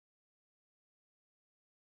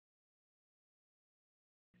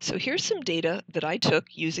So here's some data that I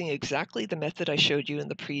took using exactly the method I showed you in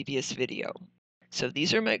the previous video. So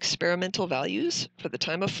these are my experimental values for the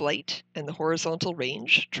time of flight and the horizontal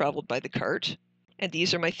range traveled by the cart, and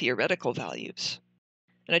these are my theoretical values.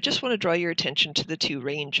 And I just want to draw your attention to the two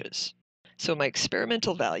ranges. So my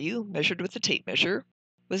experimental value, measured with the tape measure,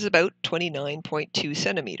 was about 29.2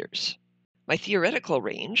 centimeters. My theoretical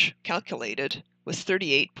range, calculated, was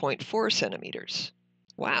 38.4 centimeters.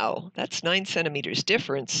 Wow, that's 9 centimeters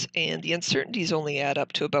difference, and the uncertainties only add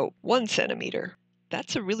up to about 1 centimeter.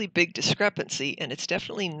 That's a really big discrepancy, and it's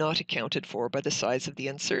definitely not accounted for by the size of the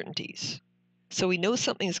uncertainties. So we know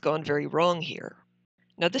something's gone very wrong here.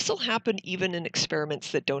 Now this will happen even in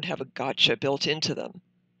experiments that don't have a gotcha built into them.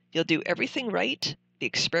 You'll do everything right, the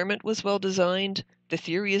experiment was well designed, the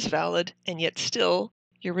theory is valid, and yet still,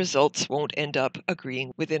 your results won't end up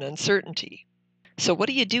agreeing with an uncertainty. So what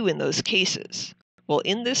do you do in those cases? Well,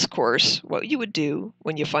 in this course, what you would do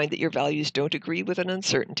when you find that your values don't agree with an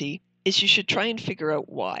uncertainty is you should try and figure out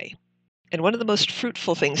why. And one of the most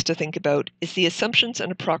fruitful things to think about is the assumptions and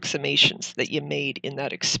approximations that you made in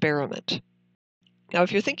that experiment. Now,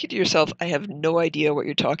 if you're thinking to yourself, I have no idea what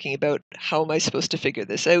you're talking about, how am I supposed to figure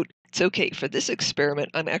this out? It's okay. For this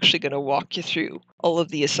experiment, I'm actually going to walk you through all of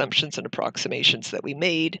the assumptions and approximations that we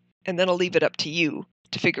made, and then I'll leave it up to you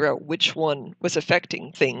to figure out which one was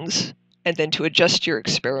affecting things, and then to adjust your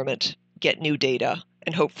experiment, get new data,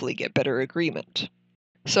 and hopefully get better agreement.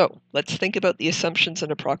 So let's think about the assumptions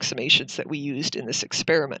and approximations that we used in this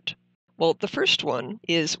experiment. Well, the first one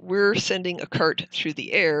is we're sending a cart through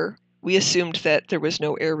the air. We assumed that there was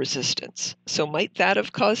no air resistance. So might that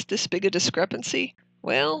have caused this big a discrepancy?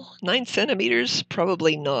 Well, 9 centimeters,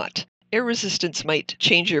 probably not. Air resistance might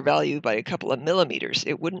change your value by a couple of millimeters.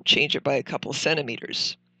 It wouldn't change it by a couple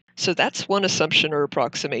centimeters. So that's one assumption or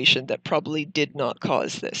approximation that probably did not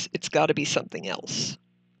cause this. It's got to be something else.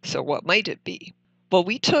 So what might it be? Well,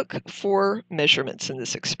 we took 4 measurements in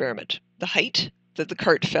this experiment. The height that the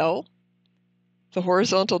cart fell, the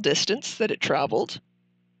horizontal distance that it traveled,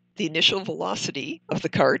 the initial velocity of the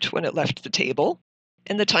cart when it left the table,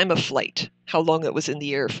 and the time of flight, how long it was in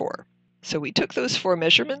the air for. So we took those 4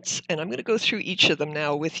 measurements, and I'm going to go through each of them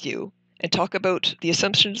now with you and talk about the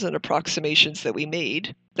assumptions and approximations that we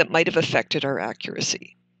made that might have affected our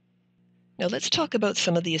accuracy. Now let's talk about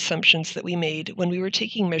some of the assumptions that we made when we were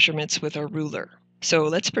taking measurements with our ruler. So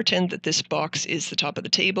let's pretend that this box is the top of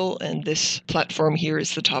the table and this platform here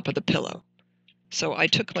is the top of the pillow. So I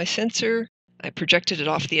took my sensor, I projected it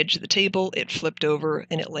off the edge of the table, it flipped over,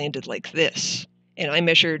 and it landed like this. And I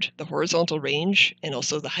measured the horizontal range and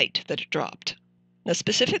also the height that it dropped. Now,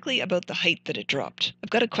 specifically about the height that it dropped,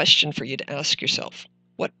 I've got a question for you to ask yourself.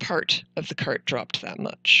 What part of the cart dropped that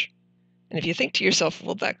much? And if you think to yourself,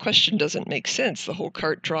 well, that question doesn't make sense, the whole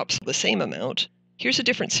cart drops the same amount, here's a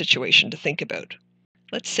different situation to think about.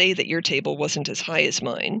 Let's say that your table wasn't as high as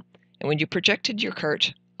mine, and when you projected your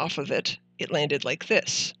cart off of it, it landed like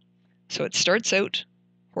this. So it starts out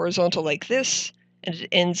horizontal like this, and it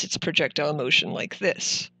ends its projectile motion like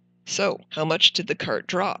this. So how much did the cart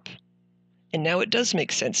drop? And now it does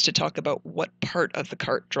make sense to talk about what part of the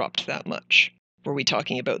cart dropped that much. Were we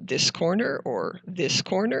talking about this corner or this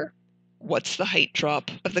corner? What's the height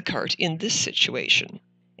drop of the cart in this situation?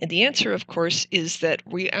 And the answer, of course, is that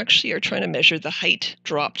we actually are trying to measure the height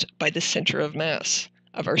dropped by the center of mass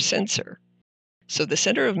of our sensor. So the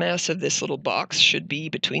center of mass of this little box should be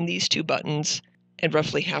between these 2 buttons and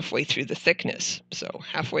roughly halfway through the thickness. So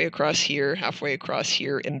halfway across here,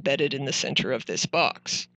 embedded in the center of this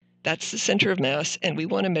box. That's the center of mass, and we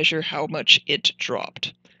want to measure how much it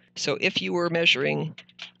dropped. So if you were measuring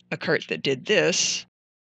a cart that did this,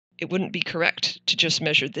 it wouldn't be correct to just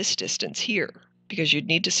measure this distance here, because you'd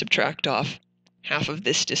need to subtract off half of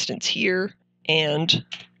this distance here and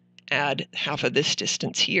add half of this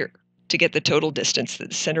distance here to get the total distance that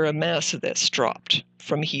the center of mass of this dropped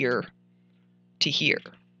from here to here.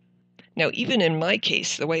 Now, even in my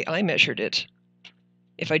case, the way I measured it,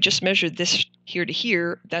 if I just measured this here to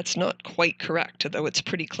here, that's not quite correct, although it's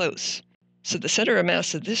pretty close. So the center of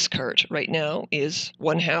mass of this cart right now is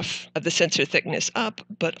 1/2 of the sensor thickness up,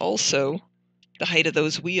 but also the height of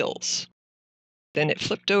those wheels. Then it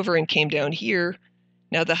flipped over and came down here.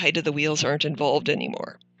 Now the height of the wheels aren't involved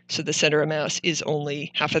anymore. So the center of mass is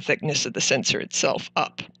only half a thickness of the sensor itself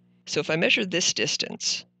up. So if I measure this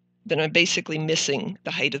distance, then I'm basically missing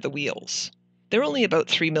the height of the wheels. They're only about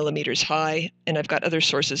 3 millimeters high, and I've got other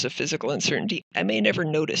sources of physical uncertainty. I may never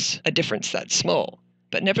notice a difference that small.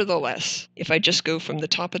 But nevertheless, if I just go from the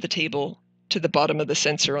top of the table to the bottom of the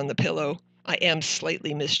sensor on the pillow, I am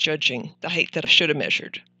slightly misjudging the height that I should have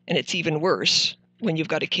measured. And it's even worse when you've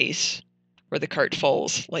got a case where the cart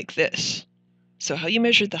falls like this. So how you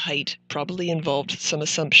measured the height probably involved some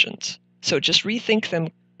assumptions. So just rethink them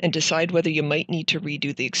and decide whether you might need to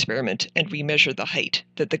redo the experiment and remeasure the height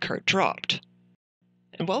that the cart dropped.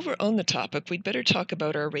 And while we're on the topic, we'd better talk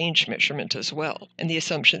about our range measurement as well, and the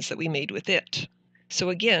assumptions that we made with it. So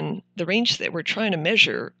again, the range that we're trying to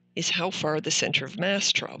measure is how far the center of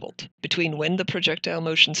mass traveled, between when the projectile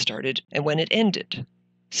motion started and when it ended.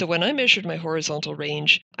 So when I measured my horizontal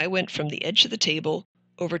range, I went from the edge of the table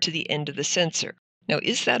over to the end of the sensor. Now,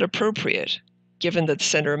 is that appropriate, given that the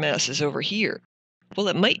center of mass is over here? Well,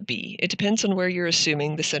 it might be. It depends on where you're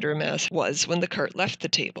assuming the center of mass was when the cart left the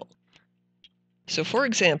table. So for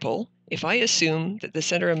example, if I assume that the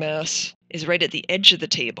center of mass is right at the edge of the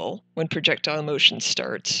table when projectile motion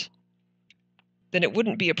starts, then it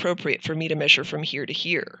wouldn't be appropriate for me to measure from here to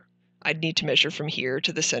here. I'd need to measure from here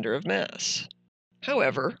to the center of mass.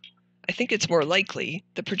 However, I think it's more likely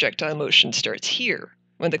the projectile motion starts here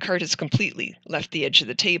when the cart has completely left the edge of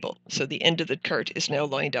the table, so the end of the cart is now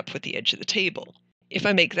lined up with the edge of the table. If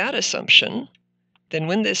I make that assumption, then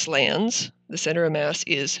when this lands, the center of mass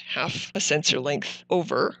is half a sensor length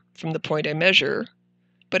over from the point I measure,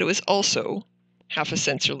 but it was also half a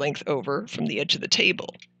sensor length over from the edge of the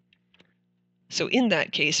table. So in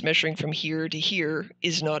that case, measuring from here to here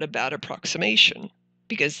is not a bad approximation,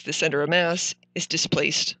 because the center of mass is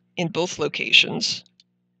displaced in both locations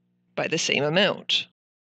by the same amount.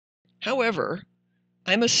 However,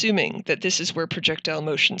 I'm assuming that this is where projectile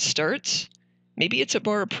motion starts. Maybe it's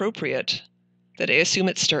more appropriate that I assume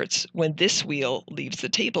it starts when this wheel leaves the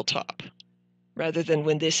tabletop, rather than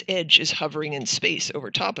when this edge is hovering in space over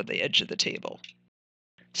top of the edge of the table.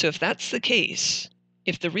 So if that's the case,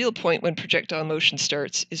 if the real point when projectile motion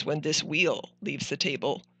starts is when this wheel leaves the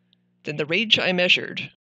table, then the range I measured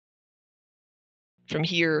from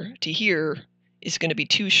here to here is going to be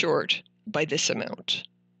too short by this amount.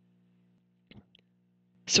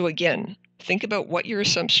 So again, think about what your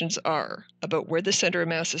assumptions are about where the center of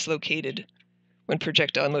mass is located when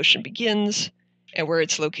projectile motion begins and where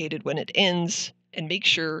it's located when it ends, and make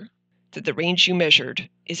sure that the range you measured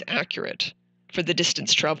is accurate for the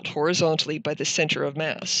distance traveled horizontally by the center of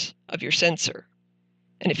mass of your sensor.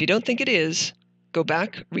 And if you don't think it is, go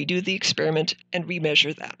back, redo the experiment, and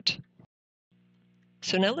remeasure that.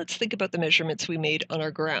 So now let's think about the measurements we made on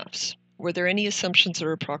our graphs. Were there any assumptions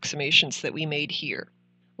or approximations that we made here?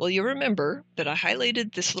 Well, you remember that I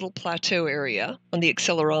highlighted this little plateau area on the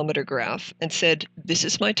accelerometer graph and said, this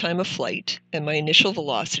is my time of flight, and my initial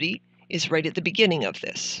velocity is right at the beginning of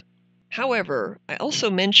this. However, I also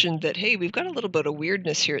mentioned that, hey, we've got a little bit of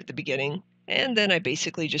weirdness here at the beginning, and then I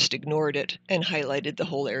basically just ignored it and highlighted the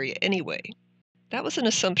whole area anyway. That was an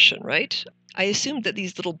assumption, right? I assumed that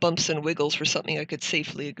these little bumps and wiggles were something I could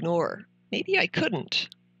safely ignore. Maybe I couldn't.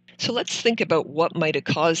 So let's think about what might have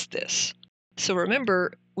caused this. So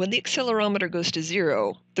remember, when the accelerometer goes to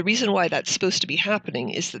 0, the reason why that's supposed to be happening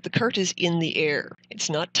is that the cart is in the air. It's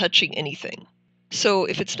not touching anything. So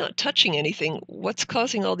if it's not touching anything, what's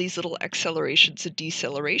causing all these little accelerations and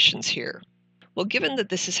decelerations here? Well, given that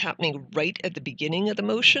this is happening right at the beginning of the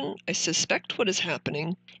motion, I suspect what is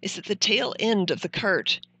happening is that the tail end of the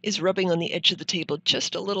cart is rubbing on the edge of the table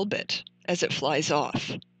just a little bit as it flies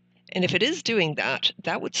off. And if it is doing that,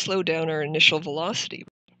 that would slow down our initial velocity.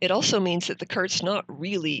 It also means that the cart's not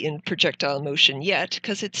really in projectile motion yet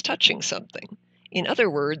because it's touching something. In other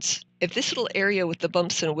words, if this little area with the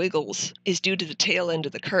bumps and wiggles is due to the tail end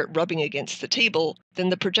of the cart rubbing against the table, then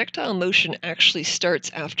the projectile motion actually starts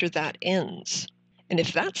after that ends. And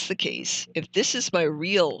if that's the case, if this is my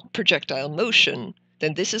real projectile motion,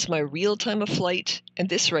 then this is my real time of flight, and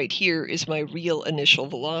this right here is my real initial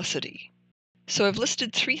velocity. So I've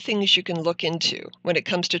listed 3 things you can look into when it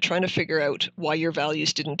comes to trying to figure out why your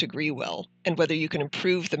values didn't agree well, and whether you can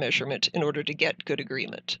improve the measurement in order to get good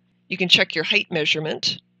agreement. You can check your height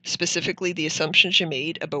measurement, specifically the assumptions you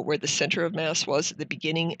made about where the center of mass was at the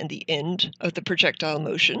beginning and the end of the projectile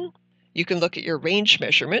motion. You can look at your range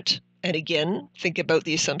measurement, and again, think about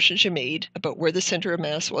the assumptions you made about where the center of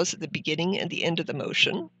mass was at the beginning and the end of the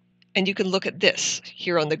motion. And you can look at this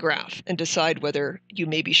here on the graph and decide whether you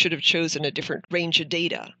maybe should have chosen a different range of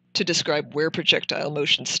data to describe where projectile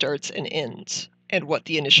motion starts and ends, and what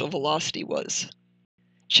the initial velocity was.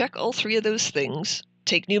 Check all 3 of those things.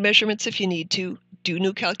 Take new measurements if you need to, do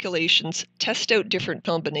new calculations, test out different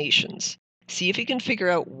combinations. See if you can figure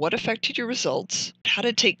out what affected your results, how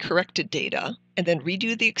to take corrected data, and then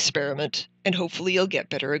redo the experiment, and hopefully you'll get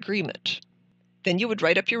better agreement. Then you would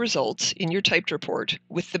write up your results in your typed report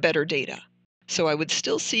with the better data. So I would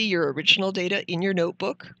still see your original data in your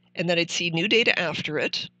notebook, and then I'd see new data after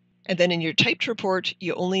it, And then in your typed report,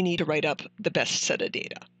 you only need to write up the best set of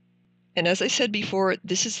data. And as I said before,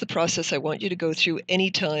 this is the process I want you to go through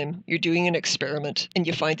anytime you're doing an experiment and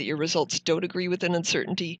you find that your results don't agree with an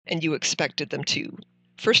uncertainty and you expected them to.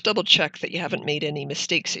 First, double check that you haven't made any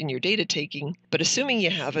mistakes in your data taking, but assuming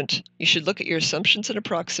you haven't, you should look at your assumptions and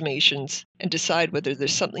approximations and decide whether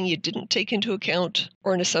there's something you didn't take into account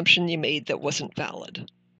or an assumption you made that wasn't valid.